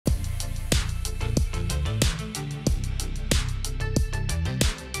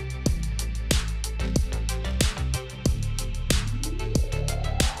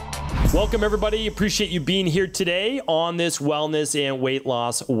Welcome, everybody. Appreciate you being here today on this Wellness and Weight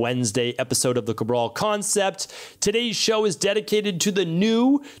Loss Wednesday episode of the Cabral Concept. Today's show is dedicated to the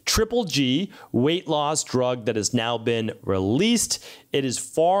new Triple G weight loss drug that has now been released. It is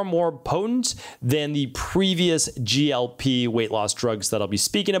far more potent than the previous GLP weight loss drugs that I'll be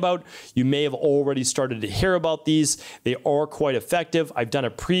speaking about. You may have already started to hear about these. They are quite effective. I've done a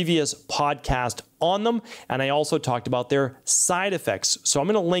previous podcast on them, and I also talked about their side effects. So I'm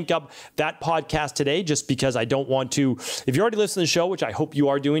going to link up that podcast today just because I don't want to, if you already listen to the show, which I hope you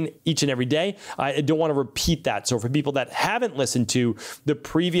are doing each and every day, I don't want to repeat that. So for people that haven't listened to the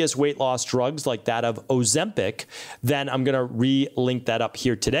previous weight loss drugs like that of Ozempic, then I'm going to re-link that up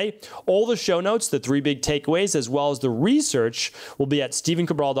here today. All the show notes, the 3 big takeaways, as well as the research will be at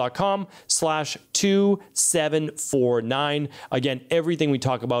stephencabral.com/2749. Again, everything we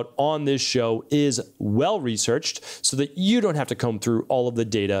talk about on this show is well researched so that you don't have to comb through all of the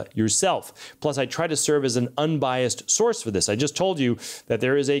data yourself. Plus, I try to serve as an unbiased source for this. I just told you that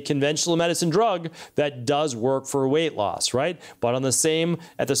there is a conventional medicine drug that does work for weight loss, right? But at the same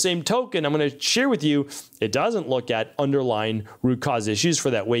token, I'm going to share with you, it doesn't look at underlying root cause issues for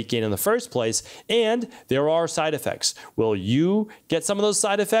that weight gain in the first place, and there are side effects. Will you get some of those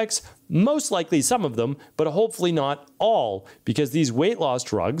side effects? Most likely some of them, but hopefully not all, because these weight loss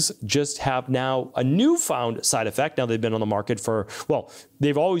drugs just have now a newfound side effect. Now they've been on the market for, well,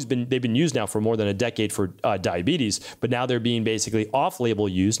 they've been used now for more than a decade for diabetes, but now they're being basically off-label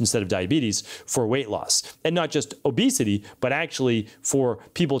used instead of diabetes for weight loss. And not just obesity, but actually for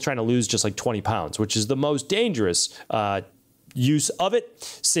people trying to lose just like 20 pounds, which is the most dangerous use of it,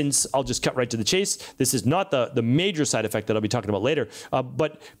 since I'll just cut right to the chase. This is not the major side effect that I'll be talking about later,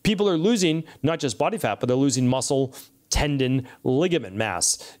 but people are losing not just body fat, but they're losing muscle, tendon, ligament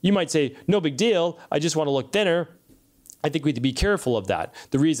mass. You might say, no big deal, I just want to look thinner. I think we have to be careful of that.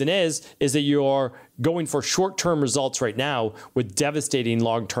 The reason is that you're going for short-term results right now with devastating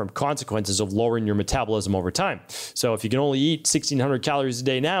long-term consequences of lowering your metabolism over time. So if you can only eat 1,600 calories a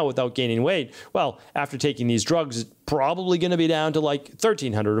day now without gaining weight, well, after taking these drugs, it's probably going to be down to like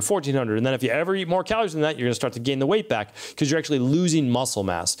 1,300 or 1,400. And then if you ever eat more calories than that, you're going to start to gain the weight back because you're actually losing muscle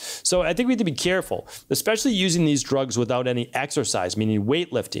mass. So I think we have to be careful, especially using these drugs without any exercise, meaning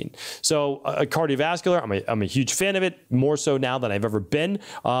weightlifting. So cardiovascular, I'm a huge fan of it, more so now than I've ever been.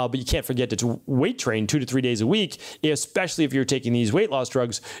 But you can't forget to weight train 2 to 3 days a week, especially if you're taking these weight loss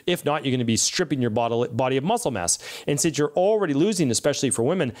drugs. If not, you're going to be stripping your body of muscle mass. And since you're already losing, especially for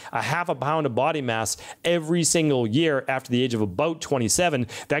women, a half a pound of body mass every single year after the age of about 27,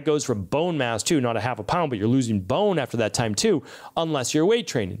 that goes from bone mass too, not a half a pound, but you're losing bone after that time too, unless you're weight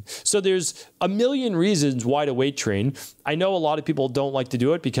training. So there's a million reasons why to weight train. I know a lot of people don't like to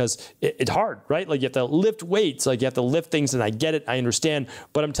do it because it's hard, right? Like you have to lift weights, like you have to lift things, and I get it, I understand,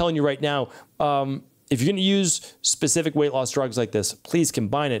 but I'm telling you right now, if you're going to use specific weight loss drugs like this, please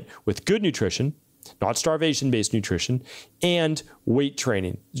combine it with good nutrition, not starvation-based nutrition, and weight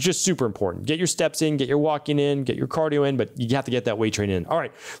training. It's just super important. Get your steps in, get your walking in, get your cardio in, but you have to get that weight training in. All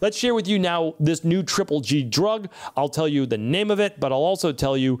right, let's share with you now this new Triple G drug. I'll tell you the name of it, but I'll also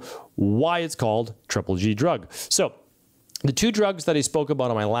tell you why it's called Triple G drug. So the 2 drugs that I spoke about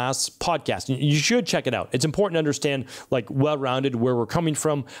on my last podcast, you should check it out. It's important to understand, like, well-rounded, where we're coming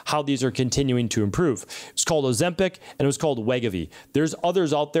from, how these are continuing to improve. It's called Ozempic, and it was called Wegovy. There's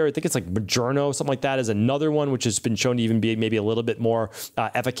others out there. I think it's like Mounjaro, something like that, is another one, which has been shown to even be maybe a little bit more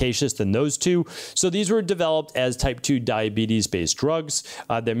efficacious than those 2. So these were developed as type 2 diabetes-based drugs.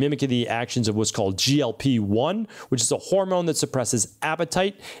 They're mimicking the actions of what's called GLP-1, which is a hormone that suppresses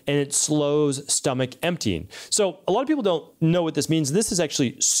appetite, and it slows stomach emptying. So a lot of people don't know what this means. This is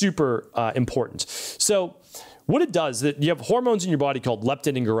actually super important. So what it does, that you have hormones in your body called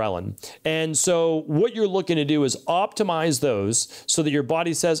leptin and ghrelin. And so what you're looking to do is optimize those so that your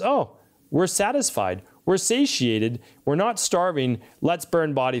body says, oh, we're satisfied, we're satiated, we're not starving, let's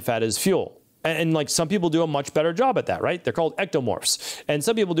burn body fat as fuel. And like some people do a much better job at that, right? They're called ectomorphs. And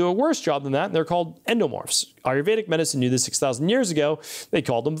some people do a worse job than that, and they're called endomorphs. Ayurvedic medicine knew this 6,000 years ago. They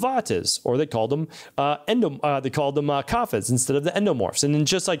called them vatas, or they called them kaphas instead of the endomorphs. And then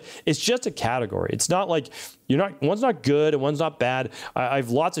just like, it's just a category. It's not like one's not good and one's not bad. I have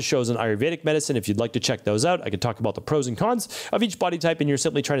lots of shows on Ayurvedic medicine. If you'd like to check those out, I could talk about the pros and cons of each body type, and you're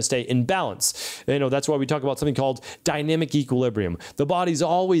simply trying to stay in balance. That's why we talk about something called dynamic equilibrium. The body's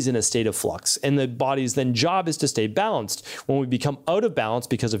always in a state of flux. max, and the body's then job is to stay balanced. When we become out of balance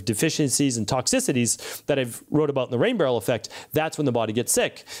because of deficiencies and toxicities that I've wrote about in the rain barrel effect, that's when the body gets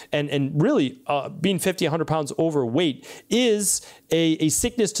sick. And really, being 50, 100 pounds overweight is a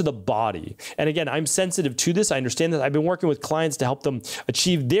sickness to the body. And again, I'm sensitive to this. I understand that. I've been working with clients to help them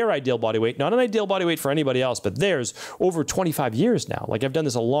achieve their ideal body weight, not an ideal body weight for anybody else, but theirs, over 25 years now. Like, I've done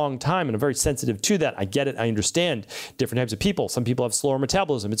this a long time, and I'm very sensitive to that. I get it. I understand different types of people. Some people have slower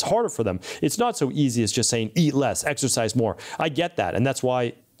metabolism. It's harder for them. It's not so easy as just saying eat less, exercise more. I get that. And that's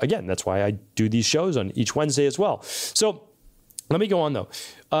why, again, that's why I do these shows on each Wednesday as well. So let me go on though.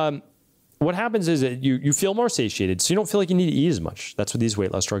 What happens is that you feel more satiated, so you don't feel like you need to eat as much. That's what these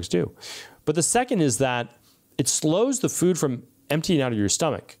weight loss drugs do. But the second is that it slows the food from emptying out of your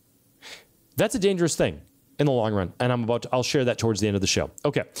stomach. That's a dangerous thing in the long run, and I'll share that towards the end of the show.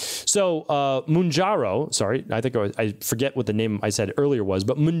 Okay, so Mounjaro, sorry, I think I forget what the name I said earlier was,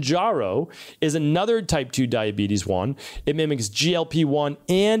 but Mounjaro is another type 2 diabetes one. It mimics GLP-1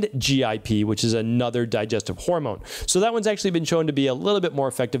 and GIP, which is another digestive hormone. So that one's actually been shown to be a little bit more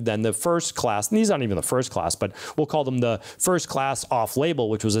effective than the first class. And these aren't even the first class, but we'll call them the first class off-label,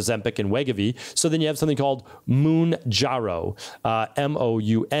 which was Ozempic and Wegovy. So then you have something called Mounjaro, Mounjaro.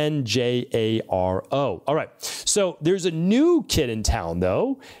 All right. So there's a new kid in town,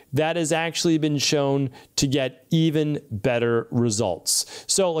 though, that has actually been shown to get even better results.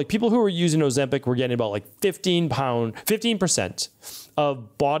 So like people who are using Ozempic were getting about like 15%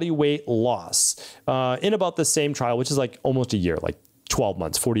 of body weight loss in about the same trial, which is like almost a year, like 12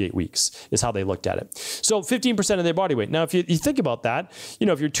 months, 48 weeks is how they looked at it. So 15% of their body weight. Now, if you think about that, you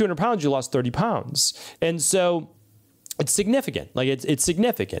know, if you're 200 pounds, you lost 30 pounds. And so it's significant. Like it's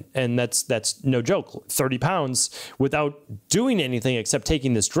significant. And that's no joke. 30 pounds without doing anything except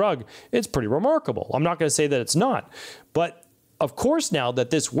taking this drug, it's pretty remarkable. I'm not going to say that it's not, but of course, now that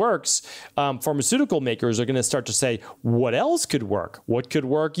this works, pharmaceutical makers are going to start to say, what else could work? What could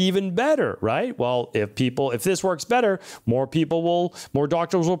work even better, right? Well, if this works better, more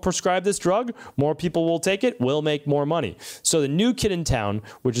doctors will prescribe this drug, more people will take it, we'll make more money. So the new kid in town,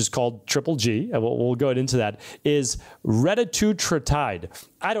 which is called Triple G, and we'll go into that, is retatrutide.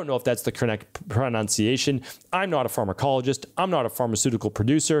 I don't know if that's the correct pronunciation. I'm not a pharmacologist. I'm not a pharmaceutical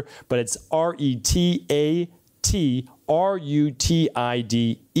producer, but it's RETATRUTIDE.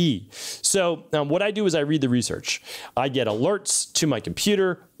 So what I do is I read the research. I get alerts to my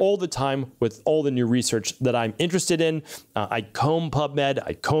computer all the time with all the new research that I'm interested in. I comb PubMed,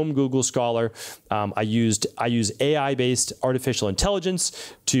 I comb Google Scholar. I use AI-based artificial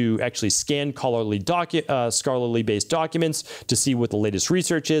intelligence to actually scan scholarly-based documents to see what the latest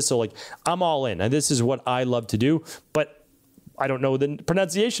research is. So like I'm all in, and this is what I love to do, but I don't know the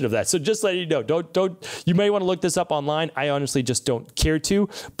pronunciation of that. So just letting you know, you may want to look this up online. I honestly just don't care to,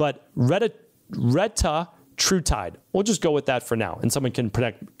 but retatrutide. We'll just go with that for now. And someone can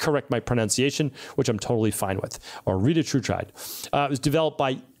correct my pronunciation, which I'm totally fine with, or retatrutide. It was developed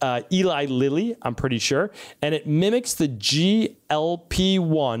by Eli Lilly, I'm pretty sure, and it mimics the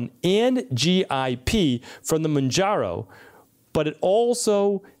GLP-1 and GIP from the Mounjaro, but it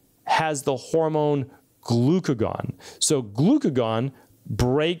also has the hormone glucagon. So glucagon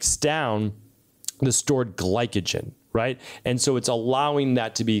breaks down the stored glycogen, right? And so it's allowing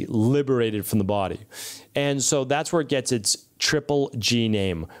that to be liberated from the body. And so that's where it gets its triple G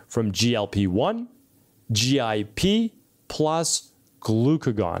name, from GLP-1, GIP, plus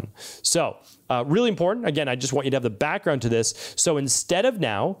glucagon. So really important. Again, I just want you to have the background to this. So instead of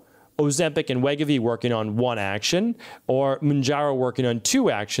now Ozempic and Wegovy working on one action, or Mounjaro working on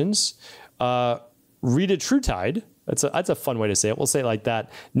two actions, retatrutide, that's a fun way to say it. We'll say it like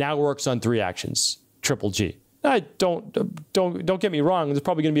that. Now works on three actions, triple G. Don't get me wrong. There's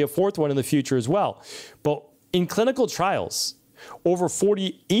probably going to be a fourth one in the future as well. But in clinical trials, over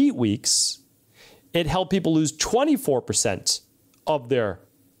 48 weeks, it helped people lose 24% of their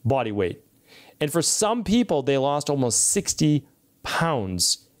body weight. And for some people, they lost almost 60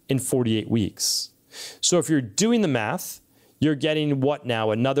 pounds in 48 weeks. So if you're doing the math, you're getting what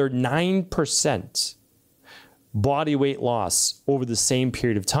now? Another 9% body weight loss over the same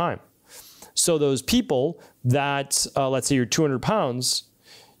period of time. So those people that, let's say you're 200 pounds,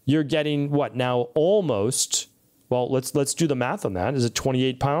 you're getting what now? Almost, well, let's do the math on that. Is it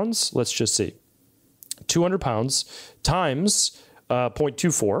 28 pounds? Let's just see. 200 pounds times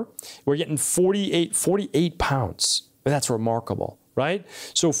 0.24, we're getting 48 pounds. That's remarkable. Right?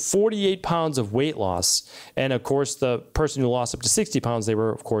 So 48 pounds of weight loss. And of course, the person who lost up to 60 pounds, they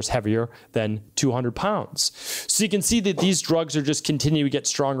were, of course, heavier than 200 pounds. So you can see that these drugs are just continuing to get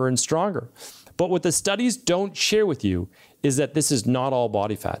stronger and stronger. But what the studies don't share with you is that this is not all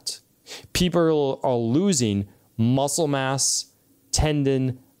body fat. People are losing muscle mass,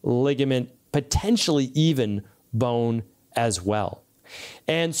 tendon, ligament, potentially even bone as well.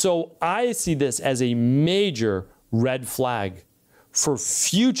 And so I see this as a major red flag for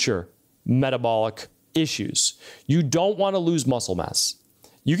future metabolic issues. You don't want to lose muscle mass.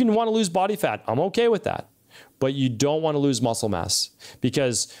 You can want to lose body fat. I'm okay with that. But you don't want to lose muscle mass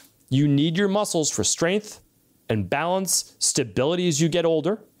because you need your muscles for strength and balance, stability as you get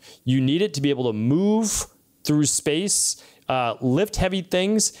older. You need it to be able to move through space, lift heavy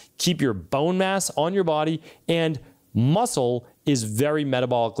things, keep your bone mass on your body, and muscle is very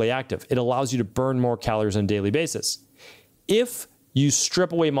metabolically active. It allows you to burn more calories on a daily basis. If you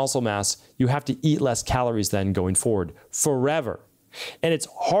strip away muscle mass, you have to eat less calories then going forward forever. And it's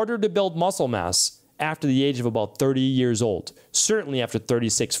harder to build muscle mass after the age of about 30 years old, certainly after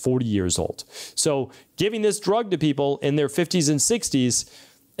 36, 40 years old. So giving this drug to people in their 50s and 60s,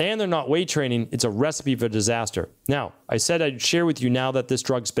 and they're not weight training, it's a recipe for disaster. Now, I said I'd share with you now that this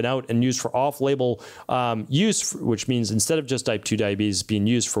drug's been out and used for off-label use, which means instead of just type 2 diabetes being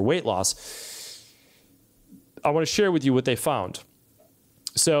used for weight loss, I want to share with you what they found.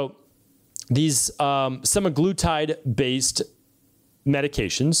 So these semaglutide-based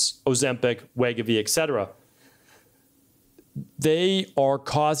medications, Ozempic, Wegovy, etc., they are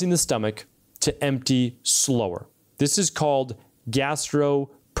causing the stomach to empty slower. This is called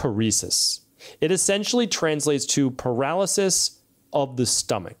gastroparesis. It essentially translates to paralysis of the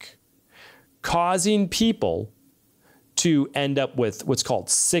stomach, causing people to end up with what's called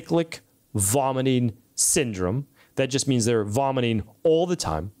cyclic vomiting syndrome. That just means they're vomiting all the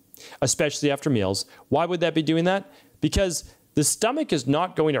time, especially after meals. Why would that be doing that? Because the stomach is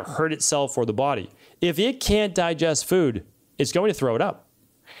not going to hurt itself or the body. If it can't digest food, it's going to throw it up.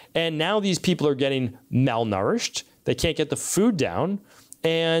 And now these people are getting malnourished. They can't get the food down,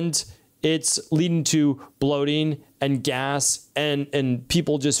 and it's leading to bloating and gas and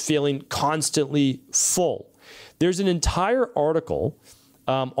people just feeling constantly full. There's an entire article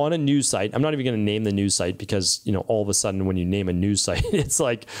on a news site. I'm not even going to name the news site because, you know, all of a sudden when you name a news site, it's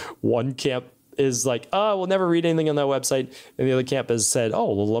like one camp is like, oh, we'll never read anything on that website. And the other camp has said,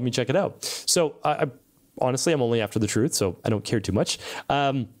 oh, well, let me check it out. So honestly, I'm only after the truth, so I don't care too much.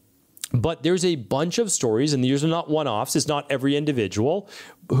 But there's a bunch of stories, and these are not one-offs. It's not every individual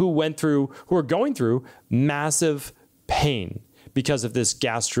who are going through massive pain because of this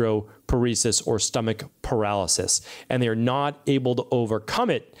gastroparesis or stomach paralysis, and they're not able to overcome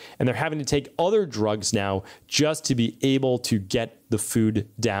it, and they're having to take other drugs now just to be able to get the food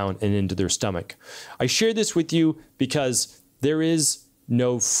down and into their stomach. I share this with you because there is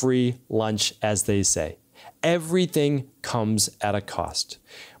no free lunch, as they say. Everything comes at a cost.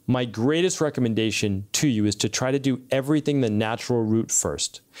 My greatest recommendation to you is to try to do everything the natural route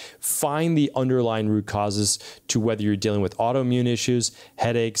first. Find the underlying root causes to whether you're dealing with autoimmune issues,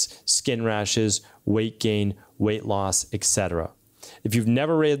 headaches, skin rashes, weight gain, weight loss, etc. If you've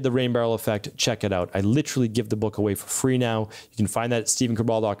never read The Rain Barrel Effect, check it out. I literally give the book away for free now. You can find that at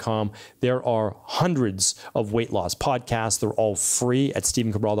stephencabral.com. There are hundreds of weight loss podcasts. They're all free at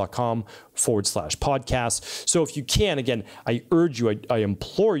stephencabral.com/podcast. So if you can, again, I urge you, I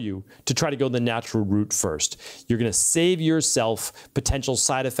implore you to try to go the natural route first. You're going to save yourself potential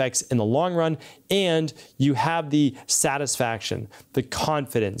side effects in the long run, and you have the satisfaction, the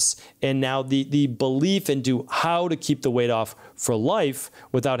confidence, and now the belief into how to keep the weight off for life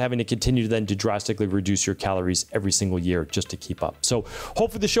without having to continue then to drastically reduce your calories every single year just to keep up. So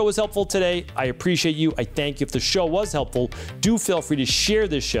hopefully the show was helpful today. I appreciate you. I thank you. If the show was helpful, do feel free to share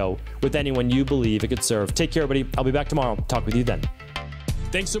this show with anyone you believe it could serve. Take care, everybody. I'll be back tomorrow. Talk with you then.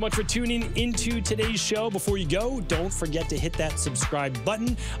 Thanks so much for tuning into today's show. Before you go, don't forget to hit that subscribe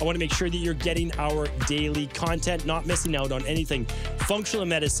button. I want to make sure that you're getting our daily content, not missing out on anything functional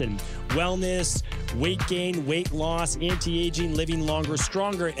medicine, wellness, weight gain, weight loss, anti-aging, living longer,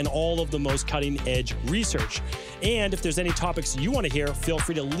 stronger, and all of the most cutting-edge research. And if there's any topics you want to hear, feel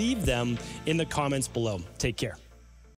free to leave them in the comments below. Take care.